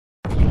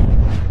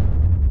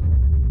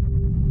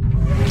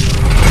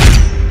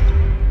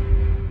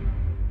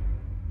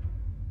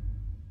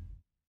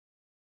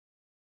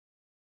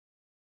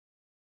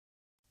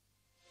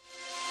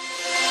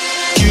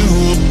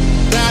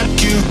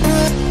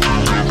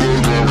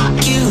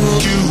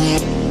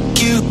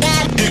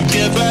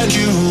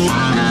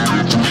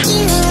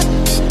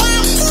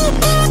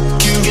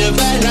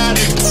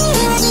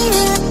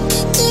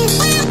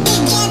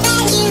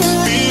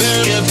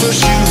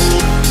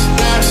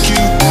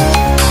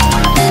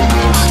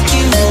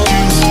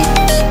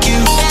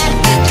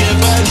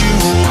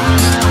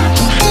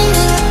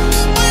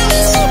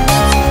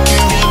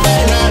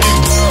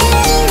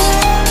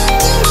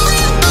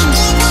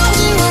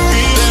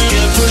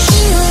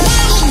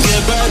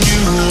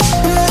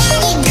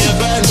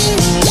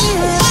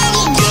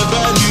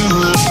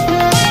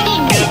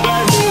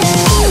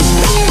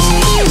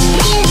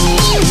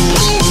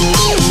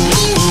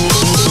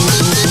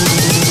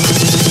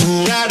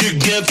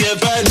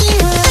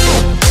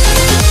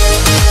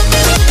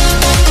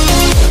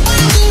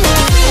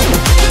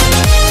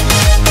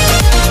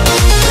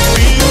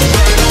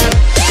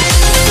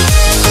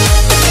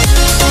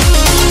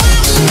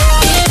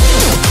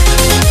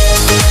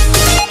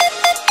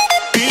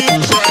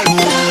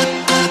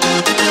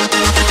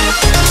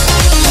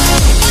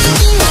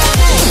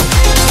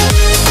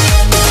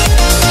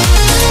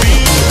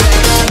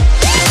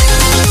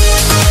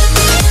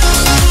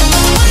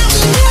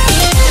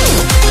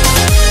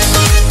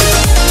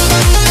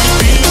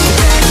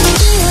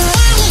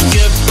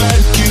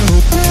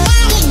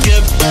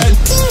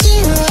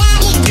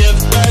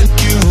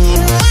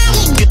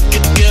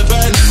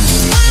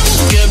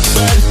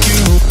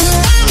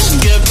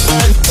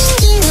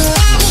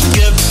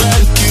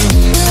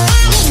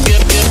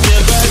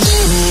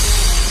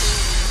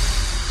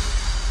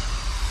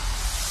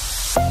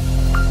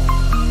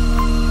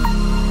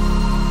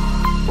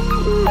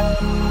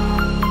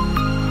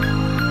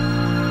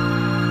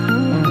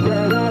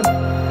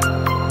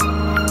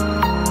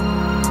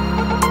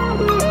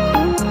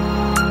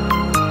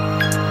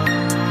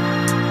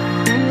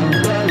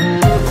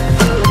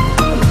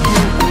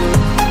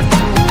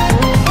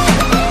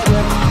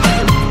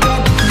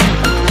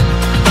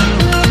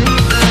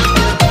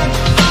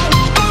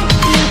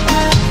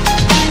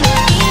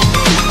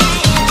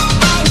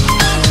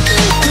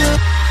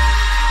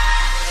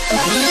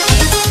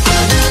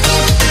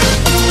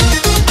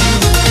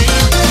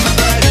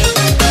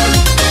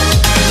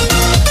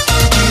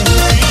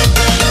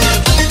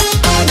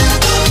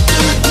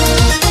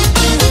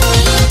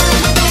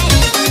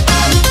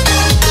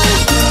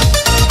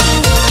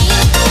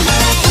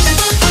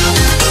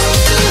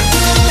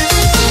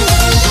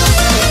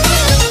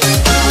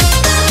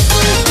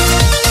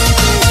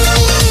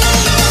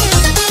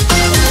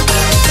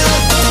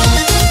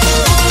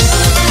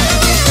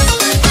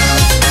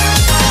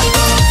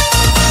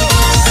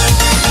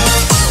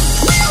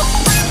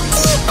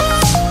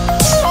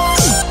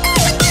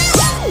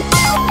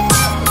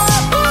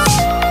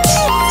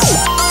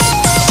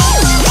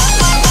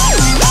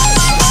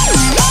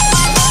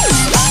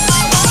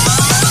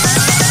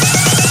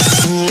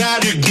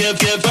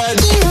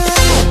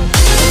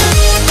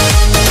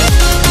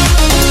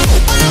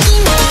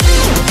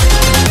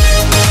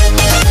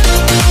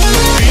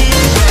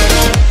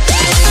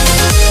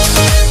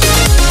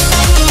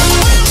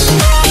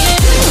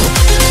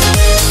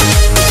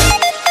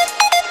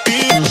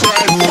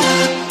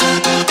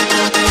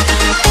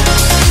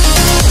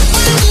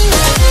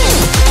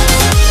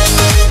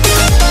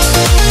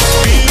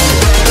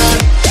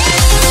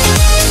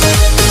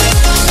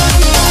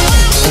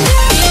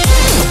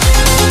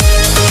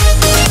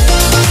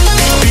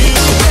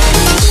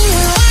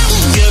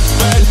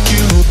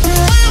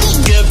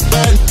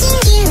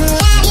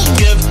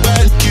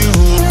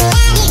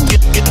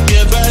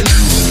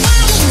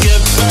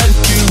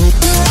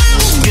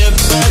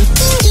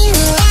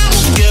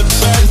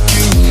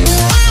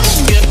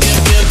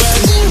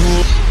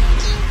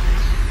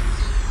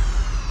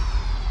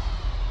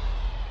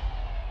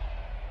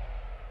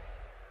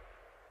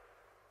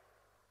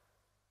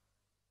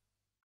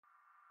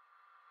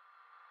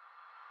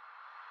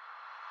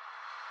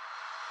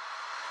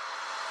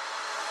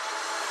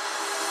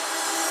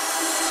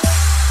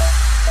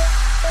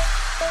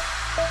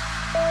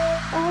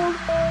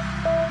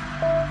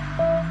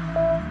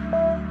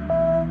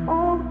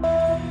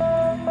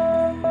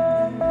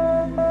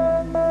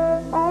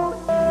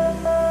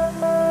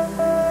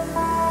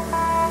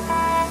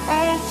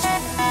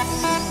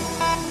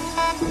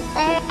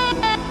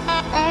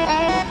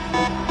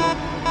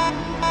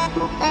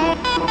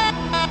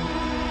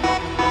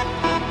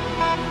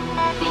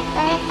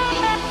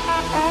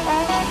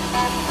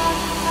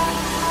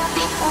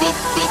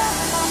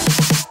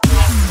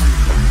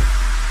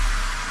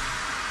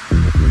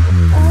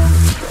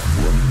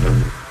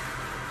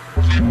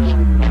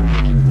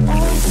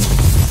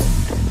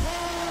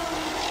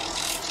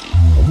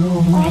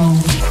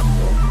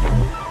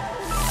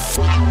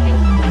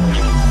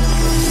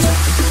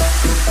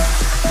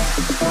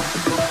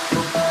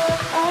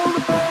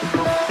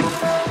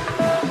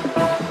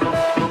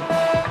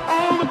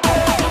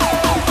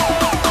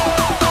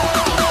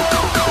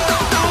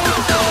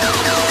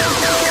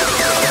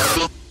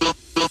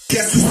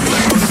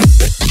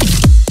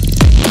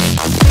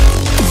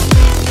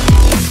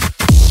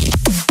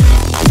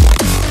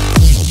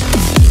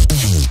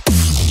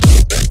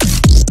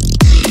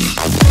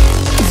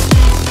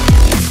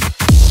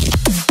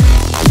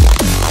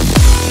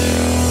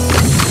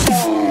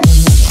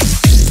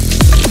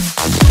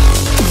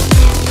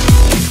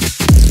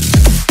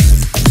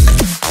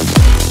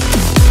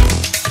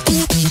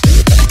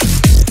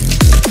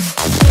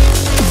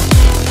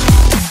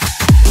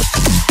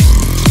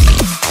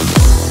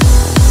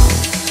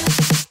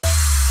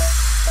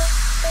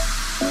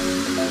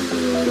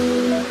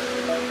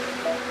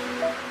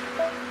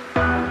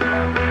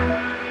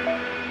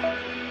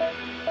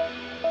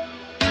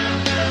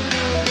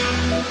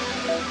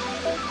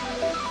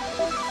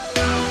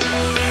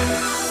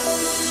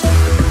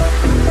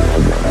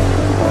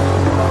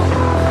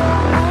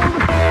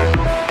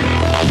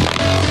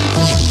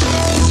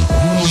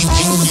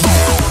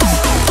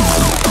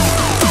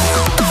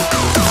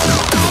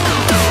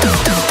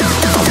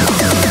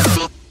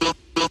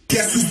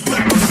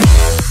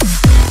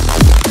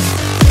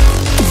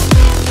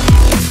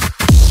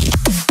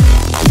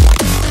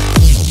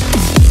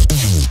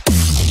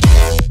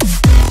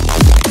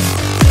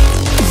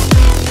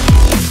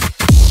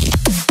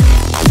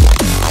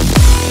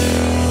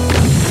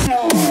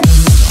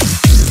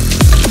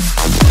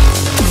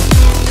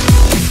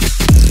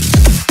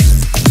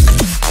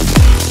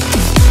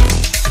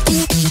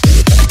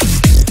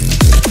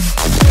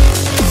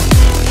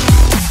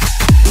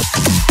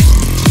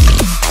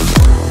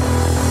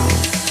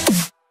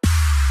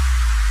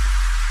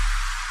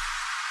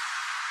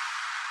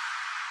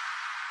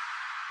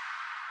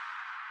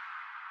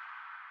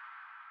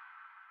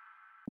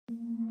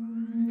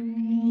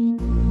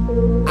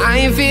I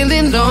ain't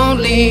feeling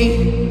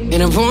lonely,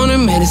 and I wanna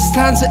admit it's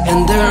time to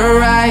end the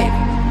ride.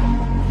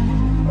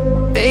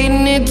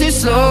 Fading it too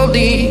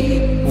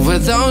slowly,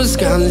 with those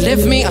gonna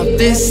lift me up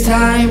this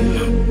time.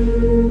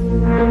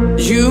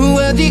 You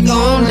were the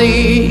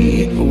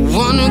only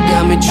one who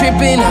got me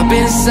tripping up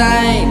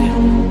inside.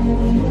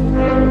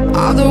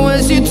 All the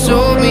words you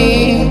told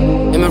me,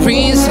 am I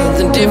reading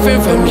something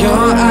different from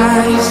your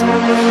eyes?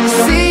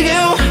 See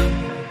you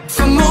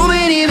for a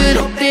moment, even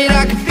hope that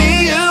I can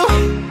feel you.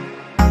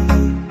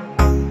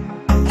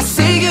 I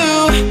see you,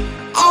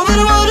 all that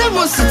I wanted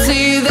was to tell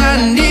you that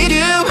I need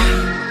you.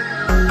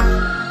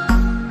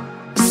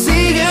 I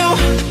see you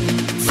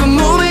for a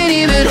moment,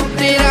 even hope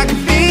that I can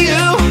feel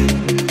you.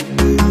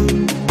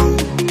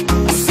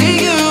 I see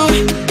you,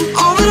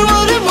 all that I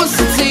wanted was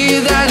to tell you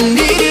that I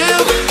need you.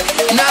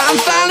 Now I'm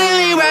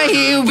finally right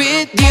here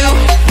with you.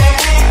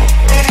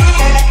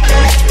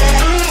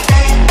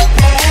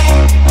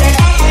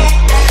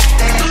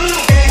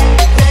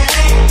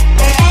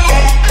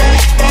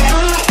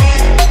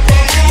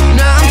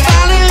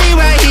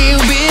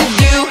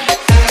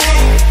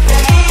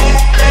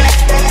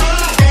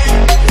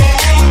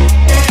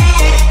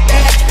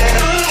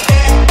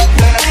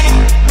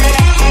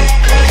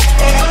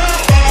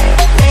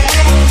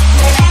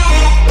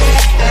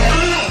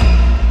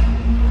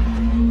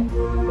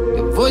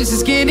 Voice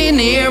is getting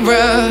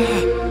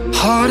nearer,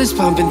 heart is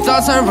pumping,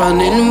 thoughts are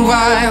running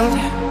wild.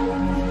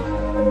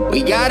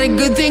 We got a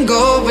good thing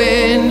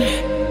going,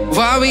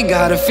 why we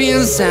gotta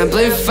feel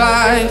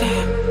amplified.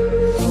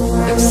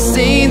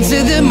 Stay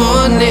till the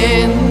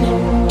morning,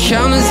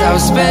 countless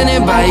hours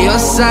spending by your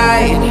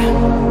side.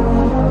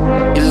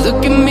 You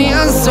look at me,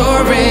 I'm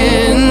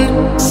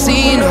soaring,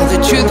 seeing all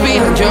the truth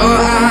behind your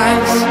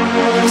eyes.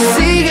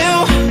 See you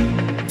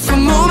for a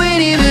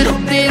moment, even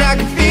hope that I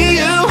can feel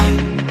you.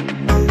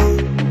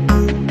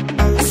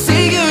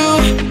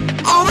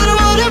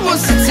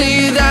 Wants to tell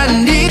you that I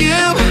need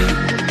you.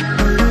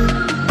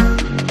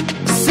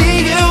 See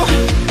you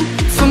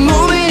for a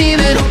moment,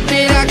 even hope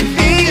that I can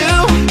feel you.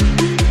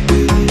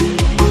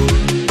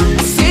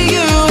 See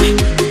you,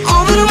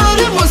 all that I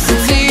wanted was to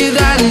tell you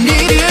that I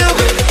need you.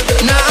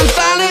 Now I'm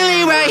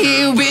finally right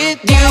here with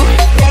you.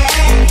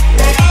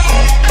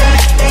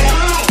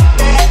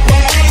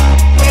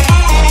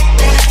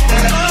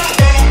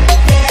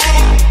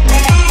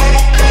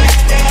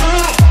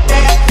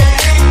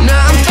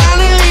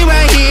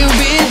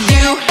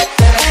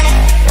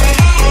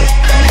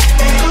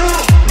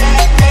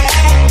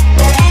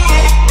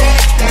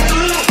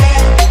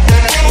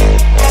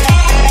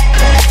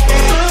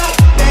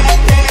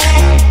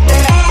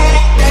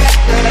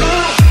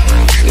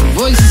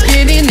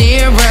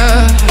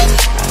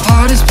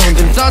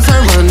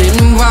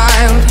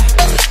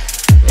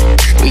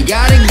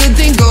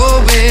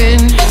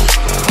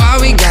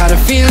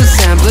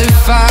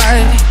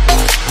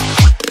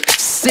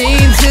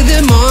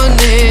 till the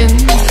morning.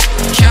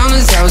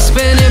 Countless hours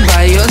spending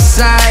by your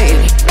side.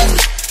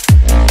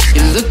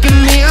 You look at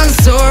me, I'm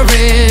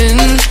soaring.